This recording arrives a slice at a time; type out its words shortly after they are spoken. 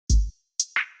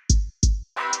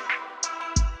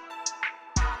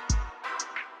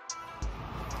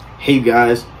Hey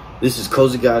guys, this is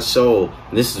Cozy Guy Soul,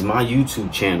 and this is my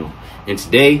YouTube channel. And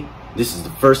today, this is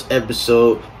the first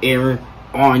episode airing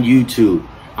on YouTube.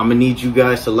 I'm gonna need you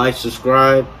guys to like,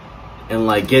 subscribe,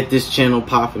 and get this channel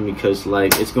popping, because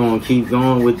it's gonna keep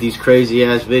going with these crazy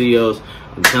ass videos.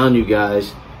 I'm telling you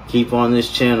guys, keep on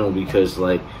this channel, because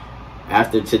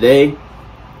after today,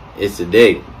 it's a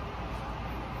day.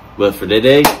 But for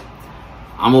today,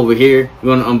 I'm over here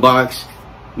gonna unbox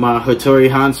my Hattori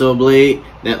hanzo blade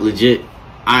that legit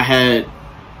I had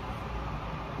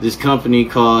this company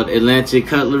called Atlantic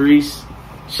Cutleries.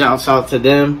 Shouts out to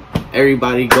them.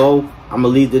 Everybody go. I'm gonna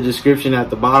leave the description at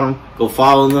the bottom. Go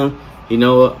follow them. You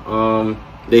know,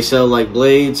 they sell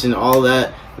blades and all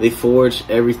that. They forge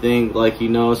everything.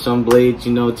 Some blades,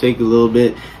 take a little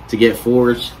bit to get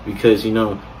forged, because they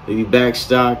be back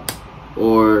stock,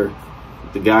 or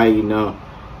the guy,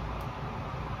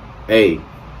 hey,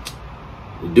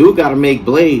 the dude gotta make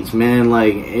blades, man.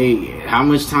 Hey, how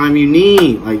much time you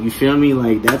need? You feel me?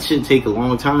 That should take a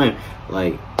long time.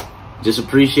 Just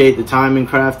appreciate the time and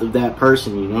craft of that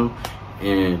person,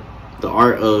 and the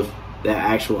art of that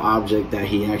actual object that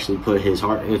he actually put his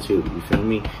heart into, you feel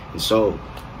me? And so,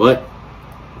 but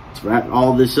to wrap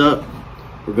all this up,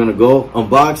 we're gonna go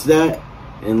unbox that,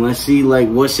 and let's see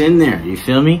what's in there, you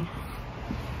feel me?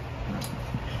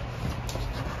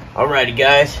 Alrighty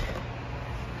guys,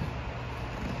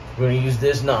 we're gonna use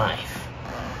this knife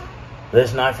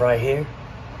right here,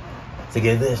 to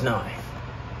get this knife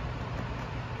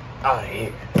out of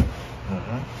here.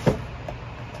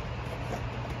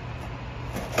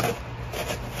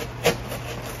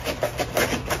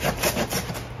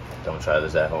 Don't try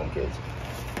this at home, kids.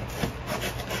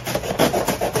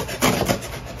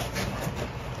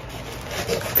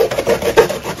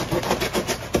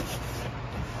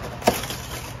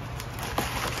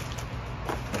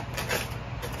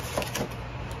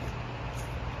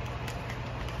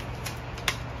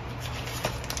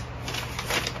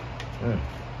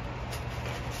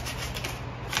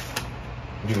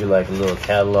 Give you a little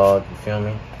catalog, you feel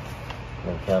me? A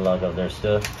little catalog of their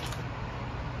stuff.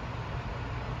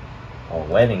 Oh,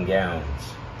 wedding gowns.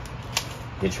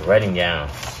 Get your wedding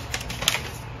gowns.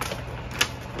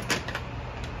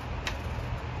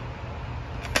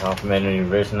 Complimentary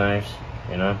wrist knives,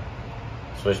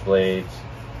 switchblades,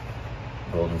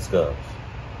 golden sculls.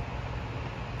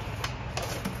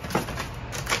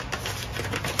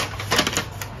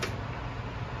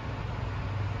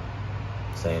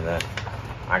 Saying that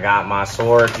I got my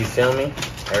sword, you feel me?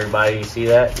 Everybody, you see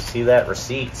that? You see that?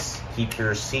 Receipts. Keep your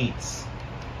receipts.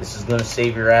 This is gonna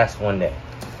save your ass one day.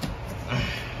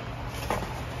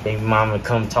 Baby mama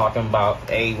come talking about,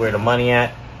 hey, where the money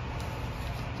at?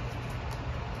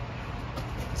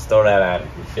 Let's throw that at her,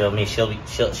 you feel me? She'll be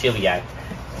at it.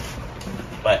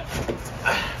 But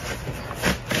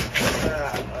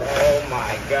oh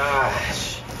my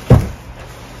gosh.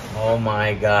 Oh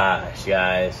my gosh,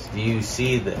 guys. Do you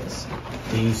see this?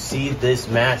 Do you see this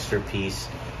masterpiece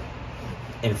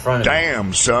in front of you?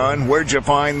 Damn, son, where'd you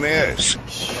find this?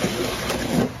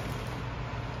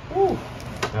 Woo.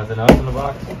 Nothing else in the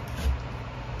box?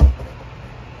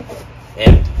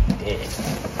 Empty. Yeah.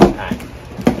 Alright.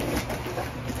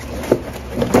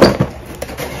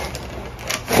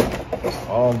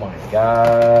 Oh my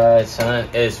god, son.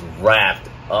 It's wrapped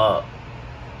up.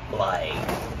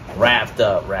 Wrapped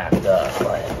up.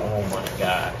 Oh my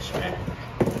gosh, man.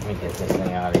 Let me get this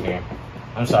thing out of here.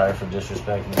 I'm sorry for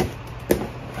disrespecting you.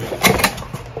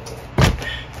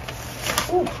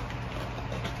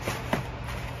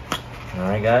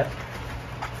 Alright guys,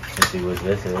 let's see what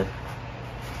this is.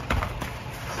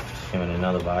 Came in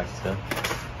another box too.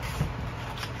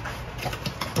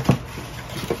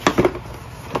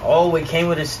 Oh, it came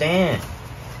with a stand.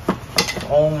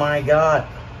 Oh my god.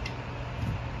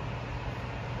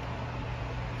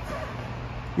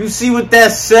 You see what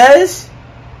that says?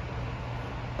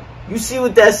 You see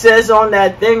what that says on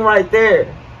that thing right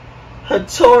there?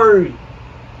 Hattori.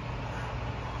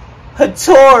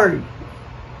 Hattori.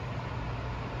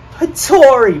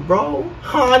 Hattori, bro.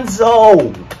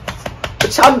 Hanzo.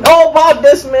 But y'all know about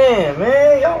this man,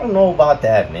 man. Y'all don't know about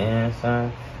that, man,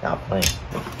 son. Y'all playing.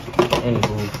 Any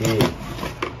cool kid.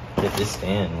 Get this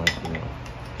stand,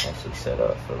 actually set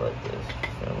up for this.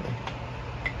 You feel me?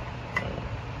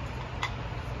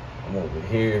 I'm over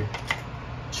here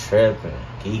tripping,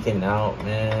 geeking out,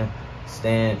 man.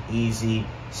 Stand easy,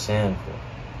 sample.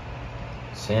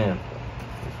 Sample.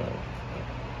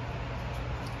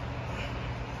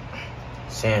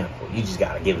 Sample. You just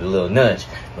gotta give it a little nudge,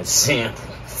 but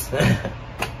sample.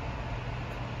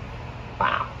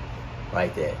 Wow.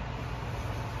 Right there.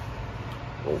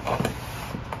 Oh.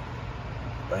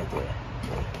 Right there.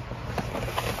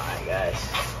 Alright, guys.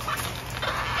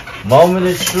 Moment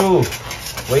of truth.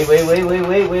 Wait.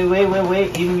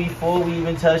 Even before we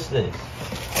even touch this.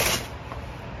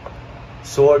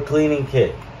 Sword cleaning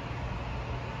kit.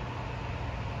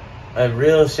 A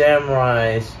real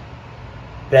samurai's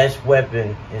best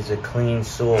weapon is a clean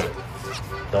sword.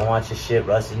 Don't want your shit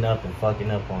rusting up and fucking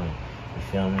up on you. You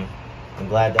feel me? I'm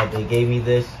glad that they gave me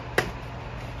this.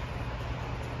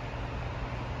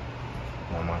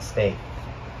 On my steak.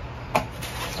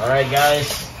 Alright,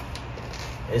 guys.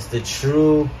 It's the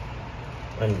true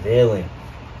unveiling.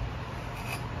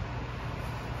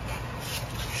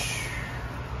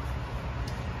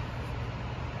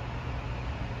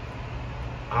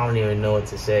 I don't even know what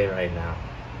to say right now.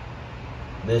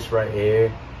 This right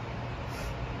here.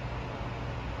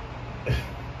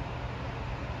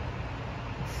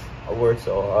 I worked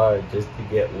so hard just to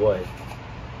get one.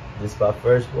 This is my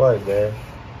first one, man.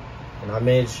 And I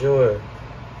made sure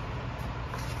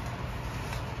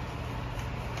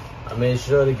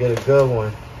to get a good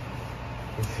one.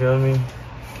 You feel me?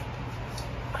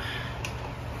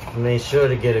 I made sure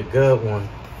to get a good one.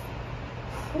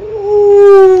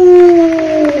 Ooh,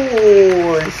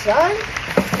 son.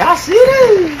 Y'all see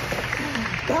this?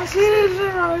 Y'all see this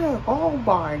shit right here? Oh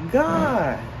my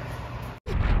God.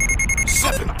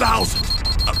 7,000.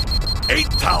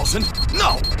 8,000.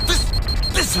 No,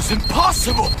 this is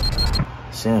impossible.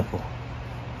 Simple.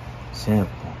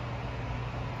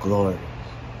 Glorious.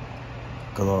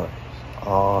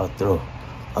 All through.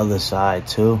 Other side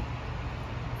too.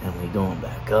 And we going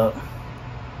back up.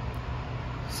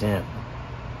 Simple.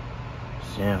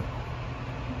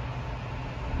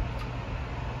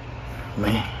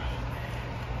 Man.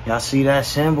 Y'all see that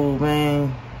symbol,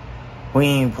 man? We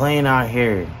ain't playing out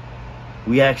here.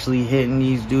 We actually hitting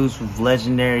these dudes with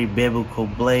legendary biblical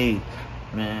blade,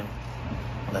 man.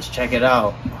 Let's check it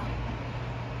out.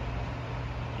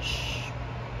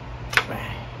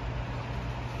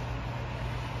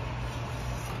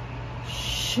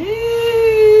 Sheesh.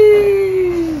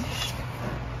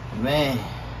 Man.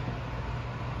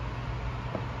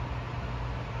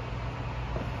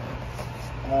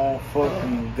 Oh,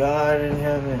 fucking God in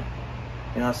heaven.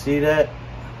 Y'all see that?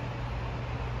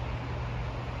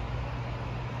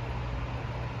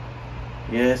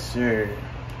 Yes, sir.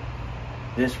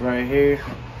 This right here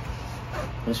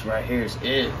is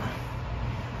it.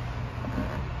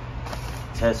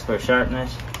 Test for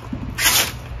sharpness.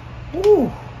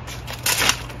 Woo.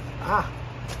 Ah.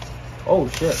 Oh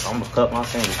shit, I almost cut my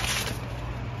finger.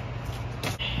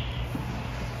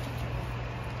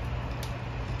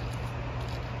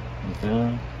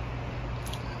 Okay.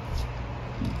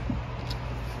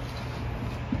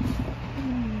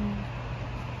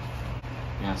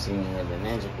 Now see me with the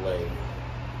ninja blade.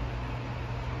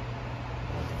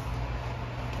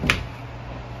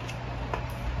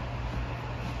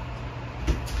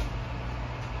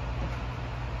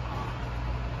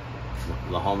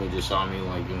 The homie just saw me,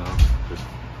 like, you know,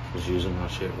 just using my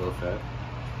shit real fast.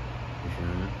 You feel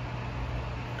me?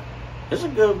 It's a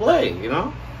good blade, you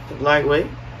know? Lightweight.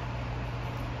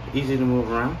 Easy to move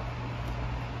around.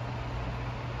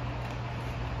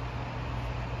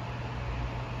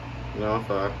 You know, if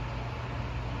I...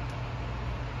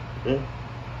 Yeah.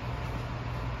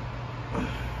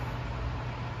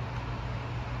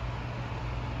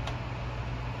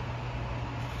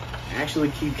 Actually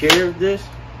keep care of this.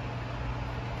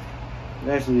 It's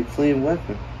actually a clean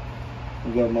weapon. I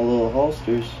got my little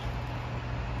holsters.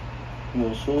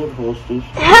 Little sword holsters.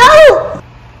 Help!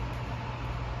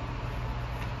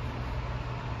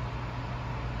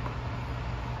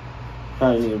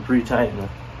 Probably need to pre-tighten them.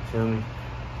 Feel me?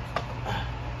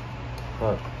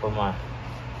 Put my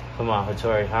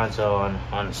Hattori hanzo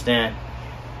on the stand.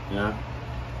 You know?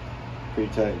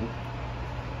 Pre-tighten.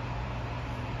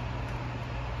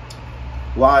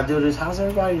 While I do this, how's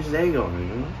everybody's day going,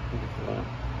 you know?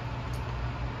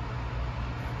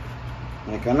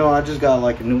 Like, I know I just got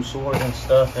like a new sword and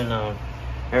stuff, and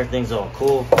everything's all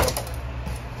cool.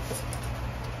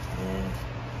 And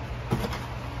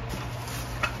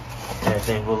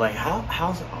everything, but like,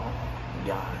 how's all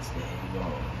y'all's day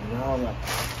going? You know, like,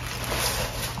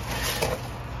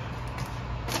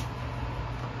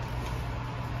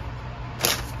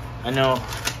 I know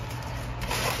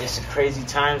it's some crazy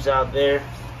times out there.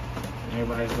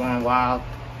 Everybody's going wild.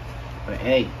 But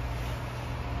hey,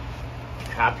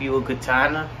 cop you a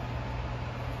katana,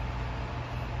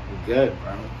 you're good,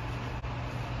 bro.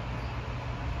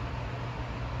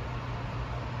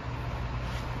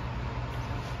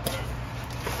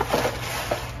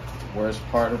 Worst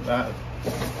part about it,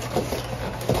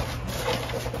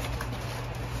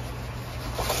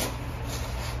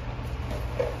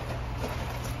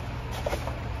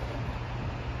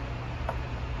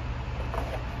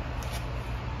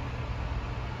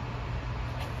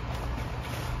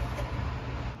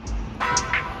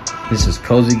 This is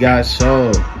Cozy Guy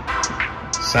Soul.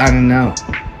 Signing out.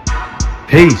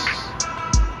 Peace.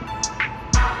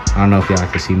 I don't know if y'all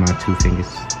can see my 2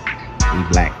 fingers. They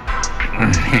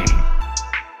black.